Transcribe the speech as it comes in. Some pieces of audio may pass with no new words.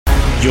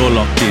You're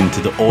locked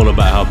into the All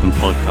About Helping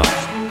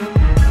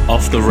podcast.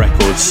 Off the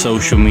record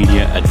social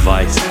media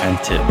advice and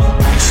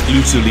tips.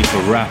 Exclusively for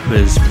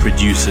rappers,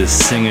 producers,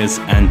 singers,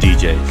 and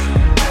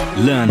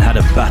DJs. Learn how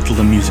to battle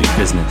the music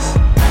business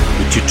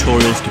with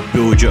tutorials to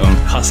build your own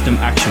custom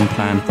action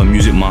plan for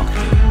music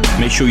marketing.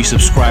 Make sure you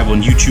subscribe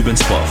on YouTube and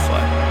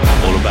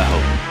Spotify. All About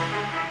Helping.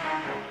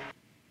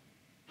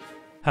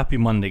 Happy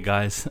Monday,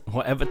 guys.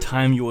 Whatever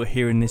time you are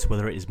hearing this,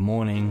 whether it is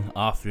morning,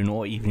 afternoon,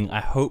 or evening, I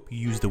hope you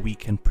use the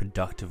weekend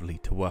productively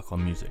to work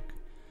on music.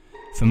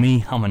 For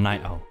me, I'm a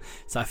night owl,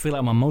 so I feel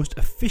like my most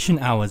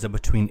efficient hours are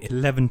between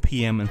 11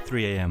 p.m. and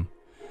 3 a.m.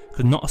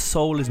 because not a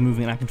soul is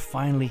moving and I can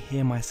finally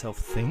hear myself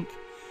think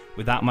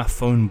without my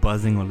phone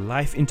buzzing or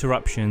life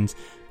interruptions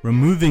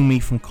removing me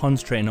from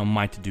concentrating on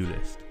my to-do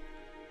list.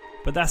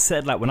 But that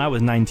said, like when I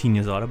was 19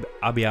 years old,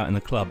 I'll be out in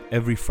the club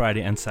every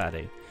Friday and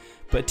Saturday.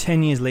 But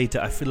 10 years later,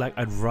 I feel like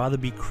I'd rather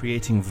be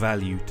creating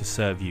value to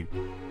serve you.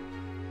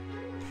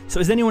 So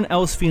is anyone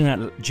else feeling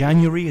that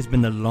January has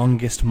been the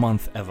longest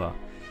month ever?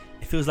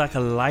 It feels like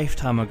a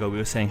lifetime ago we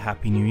were saying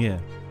Happy New Year.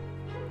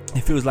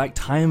 It feels like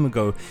time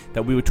ago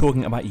that we were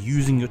talking about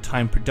using your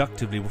time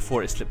productively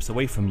before it slips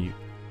away from you.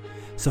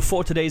 So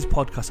for today's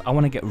podcast, I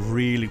want to get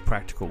really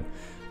practical.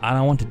 And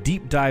I want to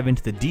deep dive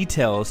into the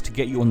details to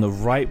get you on the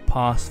right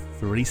path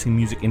for releasing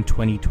music in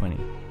 2020.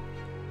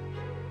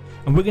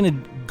 And we're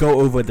going to go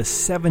over the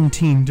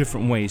 17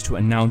 different ways to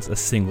announce a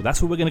single.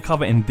 That's what we're going to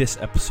cover in this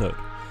episode.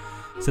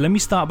 So let me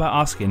start by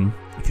asking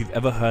if you've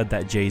ever heard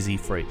that Jay-Z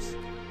phrase.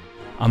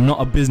 I'm not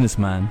a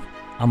businessman,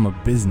 I'm a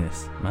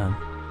businessman.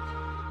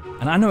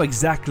 And I know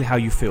exactly how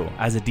you feel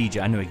as a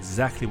DJ. I know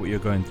exactly what you're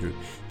going through.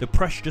 The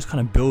pressure just kind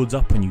of builds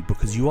up on you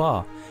because you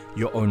are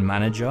your own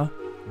manager,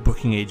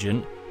 booking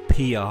agent,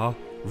 PR,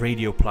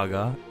 radio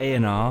plugger,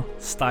 A&R,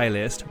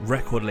 stylist,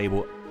 record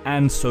label,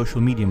 and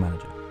social media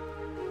manager.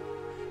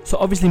 So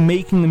obviously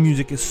making the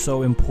music is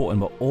so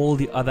important, but all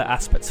the other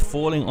aspects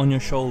falling on your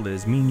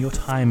shoulders mean your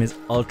time is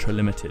ultra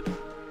limited.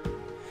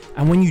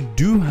 And when you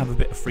do have a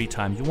bit of free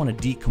time, you want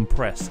to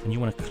decompress and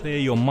you want to clear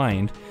your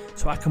mind.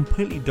 So I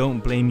completely don't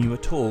blame you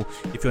at all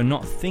if you're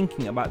not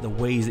thinking about the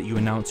ways that you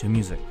announce your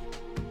music.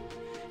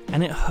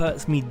 And it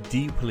hurts me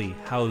deeply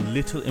how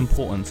little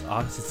importance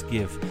artists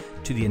give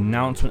to the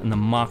announcement and the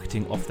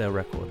marketing of their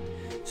record.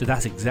 So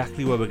that's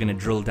exactly where we're going to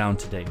drill down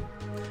today.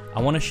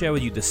 I want to share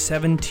with you the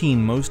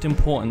 17 most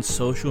important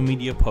social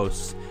media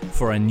posts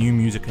for a new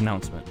music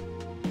announcement.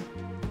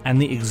 And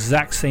the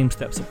exact same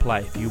steps apply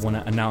if you want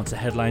to announce a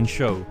headline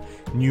show,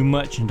 new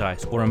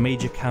merchandise, or a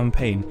major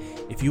campaign.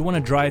 If you want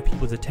to drive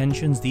people's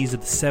attentions, these are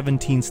the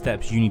 17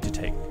 steps you need to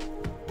take.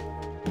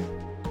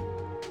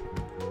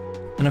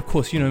 And of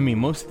course, you know me,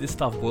 most of this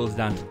stuff boils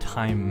down to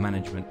time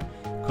management.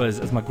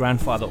 Because as my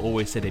grandfather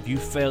always said, if you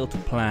fail to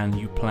plan,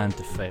 you plan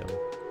to fail.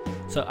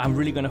 So I'm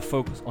really going to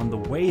focus on the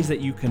ways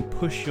that you can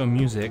push your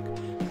music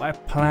by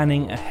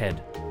planning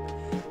ahead.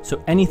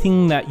 So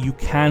anything that you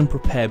can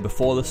prepare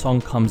before the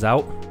song comes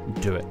out,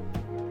 do it.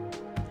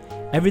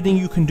 Everything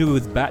you can do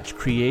with batch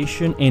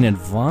creation in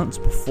advance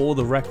before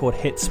the record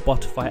hits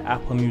Spotify,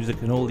 Apple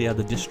Music and all the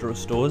other distro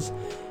stores,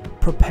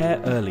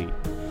 prepare early.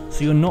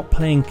 So you're not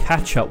playing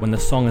catch up when the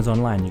song is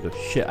online. You go,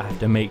 shit, I have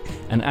to make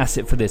an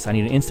asset for this. I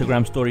need an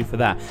Instagram story for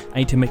that. I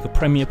need to make a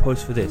Premiere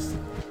post for this.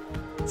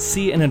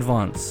 See it in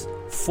advance.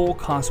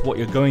 Forecast what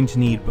you're going to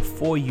need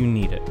before you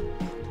need it.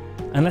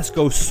 And let's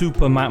go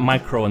super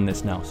micro on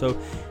this now. So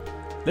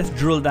let's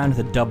drill down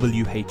to the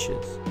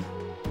WHs.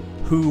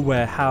 Who,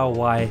 where, how,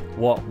 why,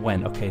 what,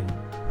 when. Okay,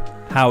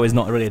 how is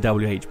not really a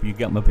WH, but you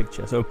get my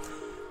picture. So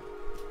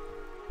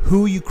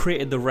who you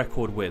created the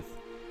record with.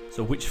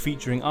 So which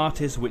featuring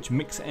artists, which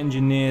mix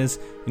engineers,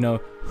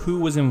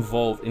 who was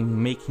involved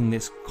in making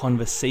this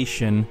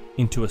conversation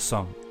into a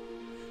song.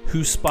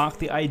 Who sparked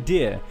the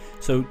idea.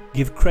 So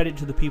give credit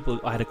to the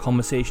people. I had a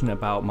conversation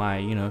about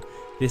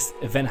this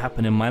event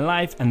happened in my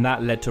life and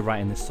that led to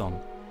writing this song.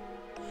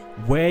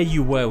 Where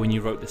you were when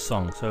you wrote this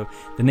song. So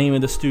the name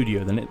of the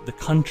studio, the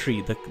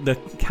country, the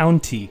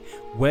county,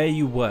 where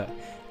you were.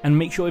 And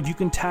make sure if you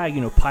can tag,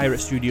 Pirate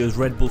Studios,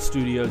 Red Bull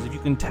Studios, if you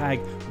can tag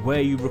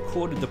where you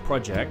recorded the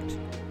project,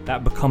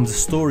 that becomes a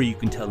story you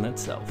can tell in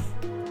itself.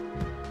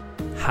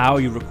 How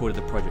you recorded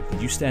the project.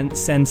 Did you send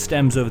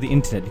stems over the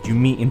internet? Did you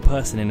meet in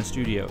person in a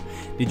studio?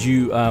 Did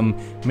you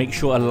make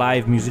sure a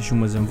live musician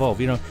was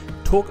involved?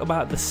 Talk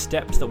about the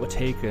steps that were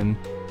taken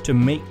to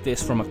make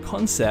this from a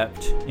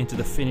concept into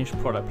the finished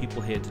product people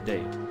hear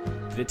today.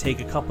 Did it take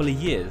a couple of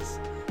years?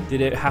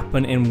 Did it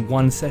happen in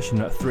one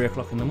session at 3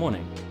 o'clock in the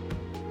morning?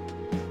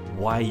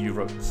 Why you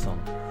wrote the song.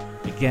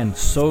 Again,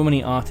 so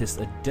many artists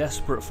are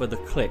desperate for the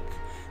click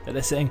that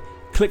they're saying,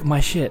 click my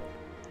shit.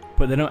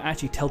 But they don't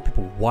actually tell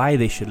people why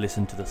they should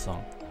listen to the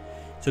song.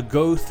 So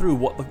go through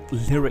what the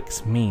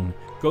lyrics mean.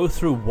 Go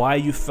through why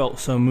you felt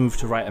so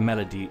moved to write a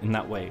melody in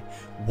that way.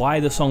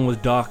 Why the song was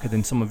darker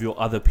than some of your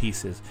other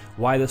pieces.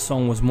 Why the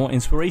song was more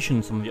inspiration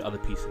than some of your other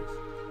pieces.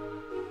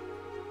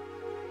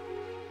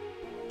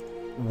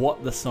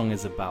 What the song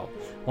is about.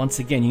 Once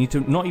again, you need to,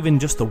 not even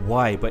just the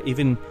why, but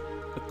even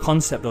the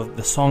concept of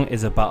the song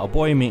is about a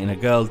boy meeting a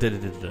girl,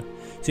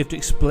 So you have to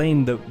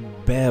explain the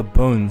bare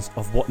bones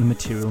of what the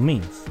material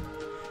means.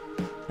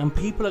 And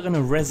people are going to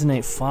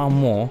resonate far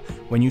more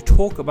when you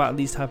talk about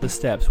these type of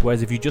steps,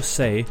 whereas if you just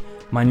say,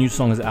 my new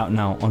song is out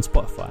now on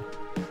Spotify.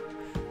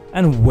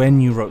 And when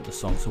you wrote the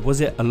song. So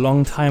was it a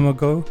long time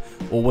ago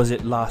or was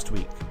it last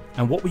week?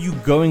 And what were you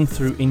going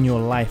through in your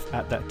life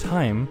at that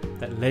time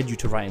that led you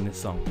to writing this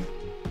song?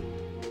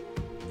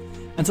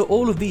 And so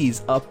all of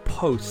these are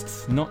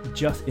posts, not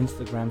just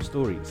Instagram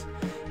stories.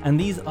 And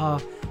these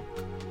are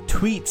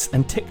tweets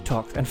and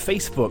TikToks and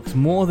Facebooks,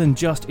 more than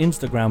just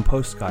Instagram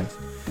posts, guys.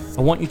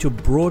 I want you to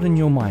broaden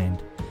your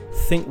mind.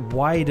 Think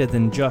wider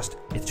than just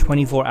a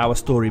 24-hour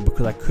story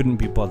because I couldn't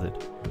be bothered.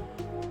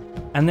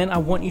 And then I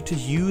want you to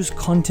use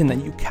content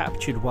that you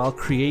captured while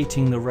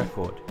creating the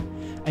record.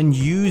 And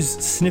use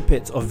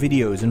snippets of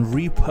videos and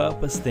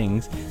repurpose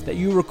things that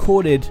you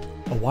recorded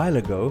a while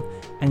ago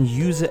and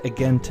use it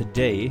again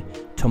today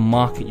to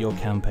market your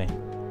campaign.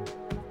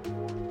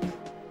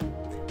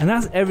 And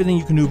that's everything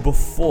you can do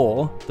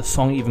before the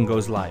song even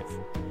goes live.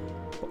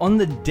 But on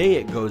the day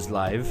it goes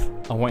live,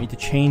 I want you to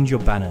change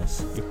your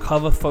banners, your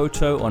cover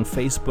photo on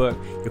Facebook,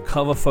 your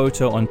cover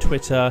photo on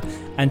Twitter,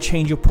 and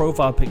change your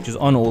profile pictures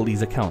on all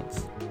these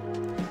accounts.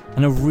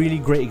 And a really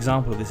great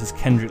example of this is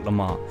Kendrick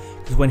Lamar,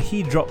 because when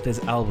he dropped his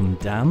album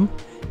Damn,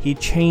 he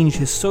changed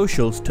his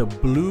socials to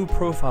blue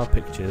profile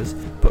pictures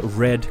but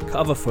red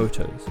cover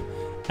photos.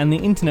 And the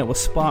internet was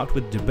sparked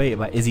with debate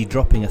about, is he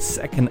dropping a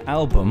second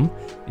album,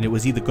 and it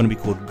was either going to be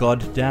called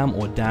Goddamn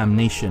or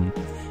Damnation.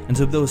 And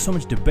so there was so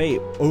much debate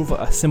over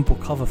a simple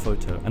cover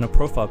photo and a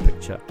profile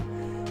picture.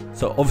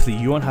 So obviously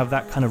you won't have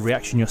that kind of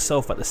reaction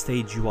yourself at the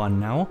stage you are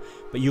now,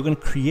 but you're going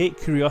to create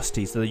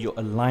curiosity so that you're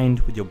aligned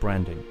with your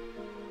branding.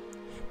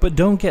 But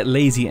don't get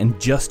lazy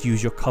and just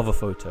use your cover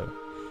photo.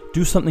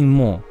 Do something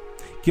more.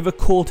 Give a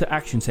call to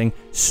action saying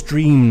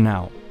stream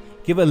now.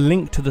 Give a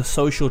link to the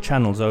social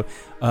channels, or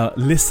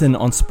listen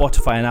on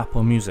Spotify and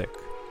Apple Music.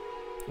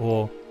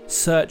 Or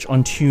search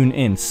on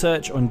TuneIn,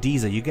 search on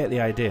Deezer, you get the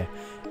idea.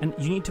 And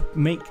you need to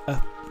make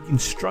an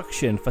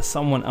instruction for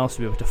someone else to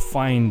be able to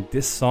find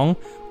this song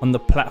on the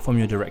platform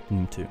you're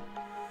directing them to.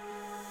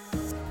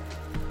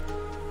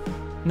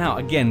 Now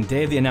again,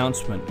 day of the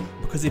announcement,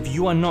 because if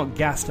you are not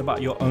gassed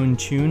about your own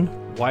tune,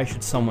 why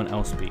should someone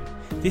else be?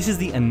 This is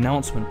the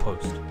announcement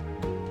post,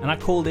 and I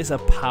call this a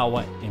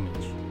power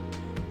image.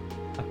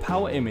 A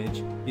power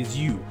image is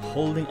you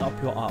holding up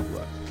your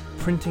artwork,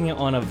 printing it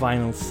on a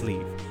vinyl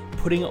sleeve,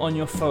 putting it on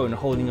your phone,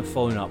 holding a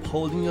phone up,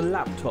 holding your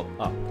laptop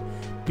up,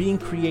 being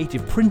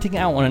creative, printing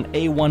out on an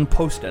A1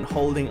 poster and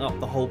holding up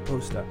the whole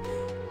poster.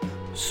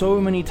 So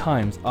many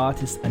times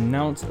artists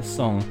announce a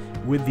song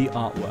with the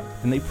artwork,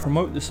 and they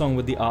promote the song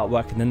with the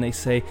artwork, and then they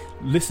say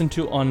listen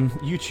to on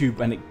YouTube,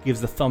 and it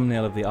gives the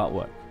thumbnail of the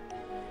artwork.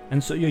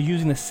 And so you're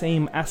using the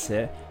same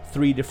asset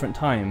 3 different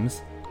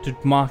times to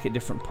market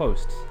different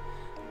posts.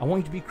 I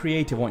want you to be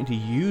creative. I want you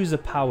to use a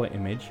power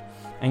image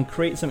and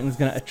create something that's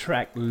going to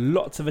attract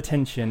lots of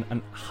attention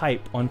and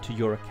hype onto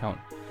your account,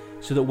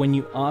 so that when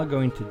you are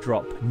going to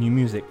drop new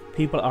music,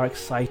 people are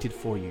excited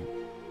for you.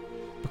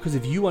 Because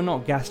if you are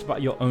not gassed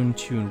about your own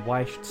tune,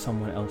 why should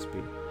someone else be?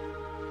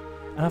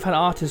 And I've had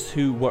artists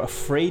who were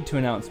afraid to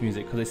announce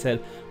music because they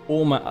said,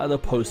 all my other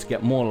posts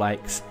get more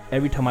likes.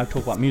 Every time I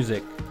talk about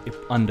music, it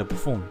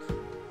underperforms.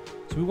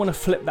 So we want to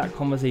flip that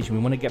conversation.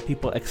 We want to get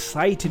people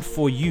excited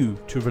for you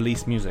to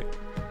release music.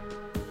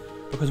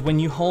 Because when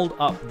you hold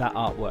up that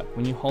artwork,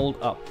 when you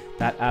hold up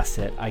that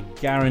asset, I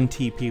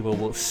guarantee people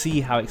will see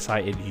how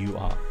excited you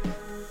are.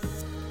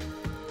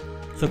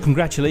 So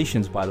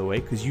congratulations, by the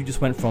way, because you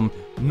just went from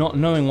not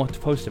knowing what to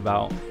post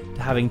about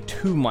to having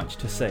too much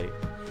to say.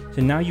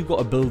 So now you've got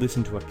to build this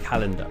into a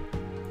calendar.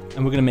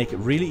 And we're going to make it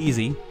really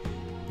easy.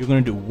 You're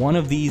going to do one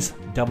of these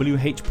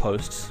WH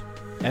posts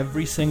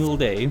every single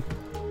day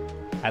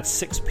at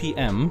 6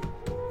 p.m.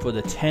 for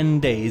the 10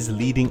 days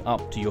leading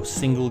up to your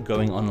single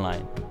going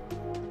online.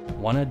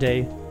 One a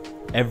day,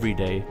 every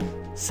day,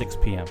 6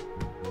 p.m.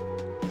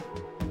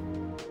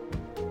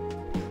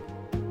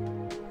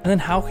 And then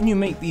how can you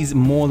make these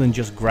more than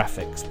just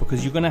graphics?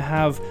 Because you're going to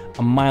have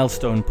a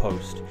milestone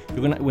post.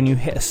 When you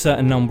hit a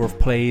certain number of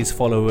plays,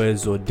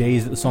 followers, or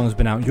days that the song's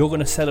been out, you're going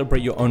to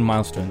celebrate your own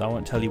milestones. I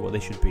won't tell you what they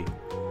should be.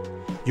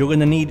 You're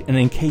going to need an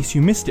in case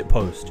you missed it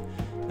post.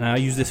 And I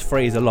use this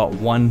phrase a lot,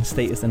 one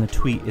status and a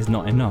tweet is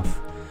not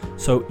enough.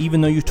 So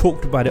even though you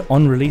talked about it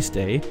on release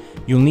day,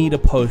 you'll need a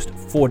post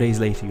 4 days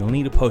later. You'll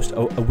need a post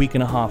a week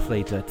and a half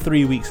later,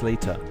 3 weeks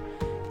later.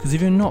 Because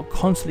if you're not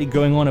constantly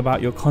going on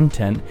about your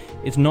content,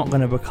 it's not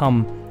going to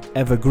become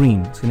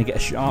evergreen. It's going to get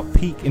a sharp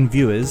peak in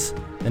viewers,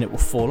 then it will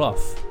fall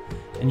off.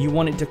 And you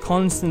want it to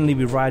constantly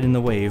be riding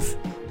the wave,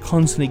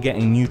 constantly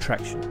getting new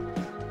traction.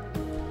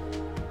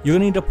 You're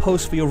going to need a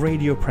post for your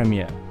radio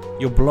premiere,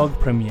 your blog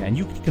premiere, and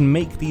you can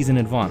make these in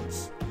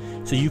advance.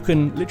 So you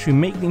can literally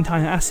make the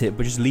entire asset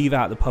but just leave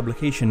out the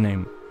publication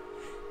name.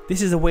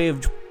 This is a way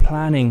of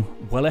planning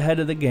well ahead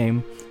of the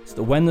game, so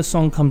that when the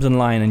song comes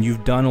online and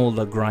you've done all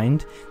the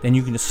grind, then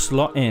you can just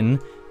slot in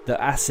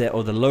the asset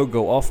or the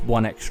logo off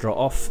One Extra,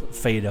 off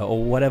Fader,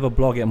 or whatever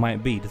blog it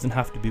might be. It doesn't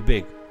have to be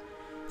big.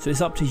 So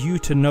it's up to you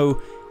to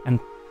know and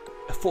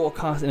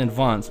forecast in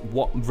advance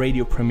what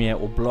radio premiere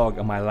or blog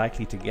am I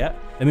likely to get.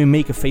 Let me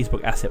make a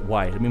Facebook asset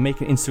wide. Let me make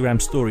an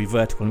Instagram story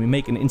vertical. Let me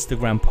make an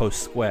Instagram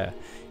post square.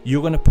 You're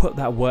going to put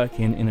that work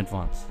in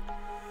advance.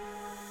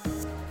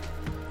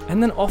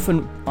 And then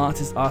often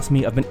artists ask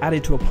me, I've been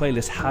added to a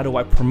playlist, how do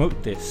I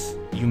promote this?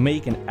 You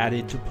make an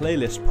added to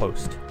playlist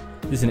post.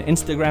 This is an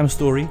Instagram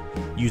story.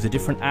 Use a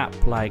different app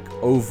like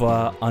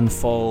Over,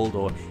 Unfold,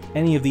 or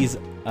any of these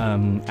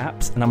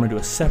apps, and I'm going to do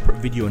a separate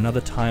video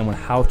another time on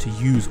how to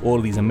use all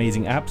of these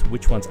amazing apps,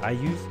 which ones I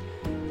use,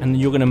 and then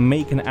you're going to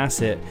make an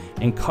asset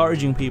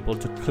encouraging people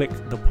to click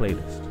the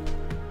playlist.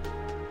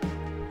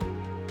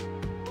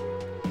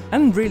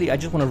 And really, I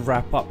just want to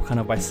wrap up kind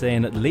of by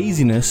saying that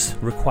laziness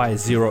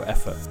requires zero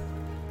effort.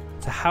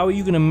 So how are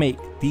you going to make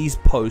these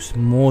posts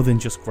more than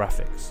just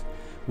graphics?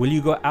 Will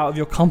you go out of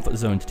your comfort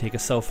zone to take a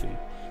selfie?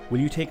 Will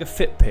you take a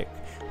fit pic?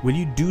 Will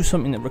you do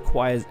something that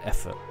requires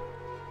effort?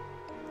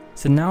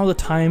 So now the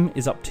time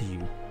is up to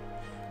you.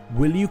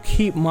 Will you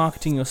keep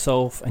marketing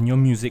yourself and your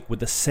music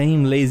with the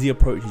same lazy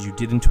approach as you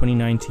did in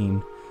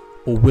 2019,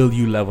 or will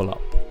you level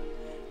up?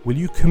 Will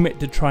you commit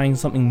to trying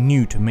something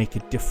new to make a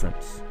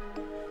difference?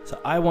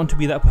 So I want to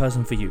be that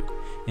person for you.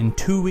 In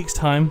 2 weeks'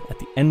 time, at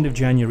the end of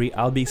January,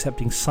 I'll be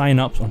accepting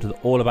sign-ups onto the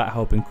All About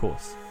Helping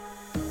course.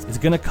 It's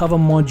going to cover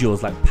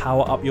modules like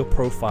power up your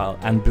profile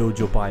and build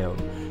your bio,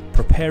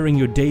 preparing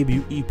your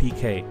debut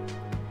EPK,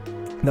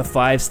 the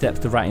 5 steps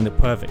to writing the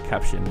perfect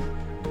caption.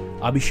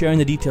 I'll be sharing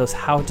the details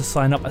how to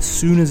sign up as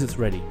soon as it's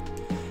ready,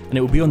 and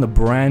it will be on the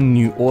brand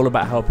new All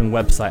About Helping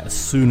website as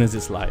soon as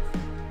it's live.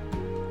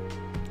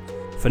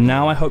 For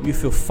now, I hope you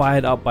feel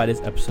fired up by this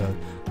episode.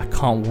 I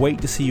can't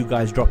wait to see you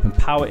guys dropping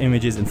power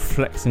images and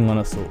flexing on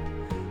us all.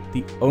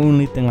 The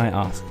only thing I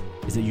ask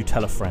is that you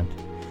tell a friend.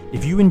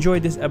 If you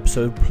enjoyed this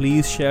episode,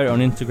 please share it on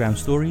Instagram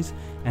stories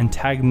and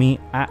tag me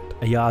at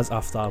Ayaz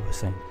Aftab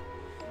Hussain.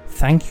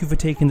 Thank you for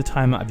taking the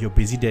time out of your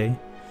busy day,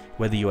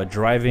 whether you are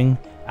driving,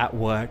 at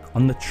work,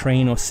 on the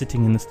train, or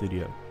sitting in the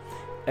studio.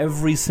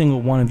 Every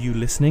single one of you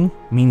listening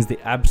means the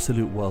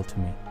absolute world to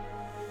me.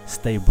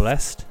 Stay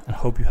blessed and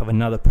hope you have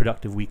another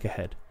productive week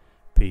ahead.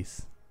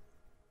 Peace.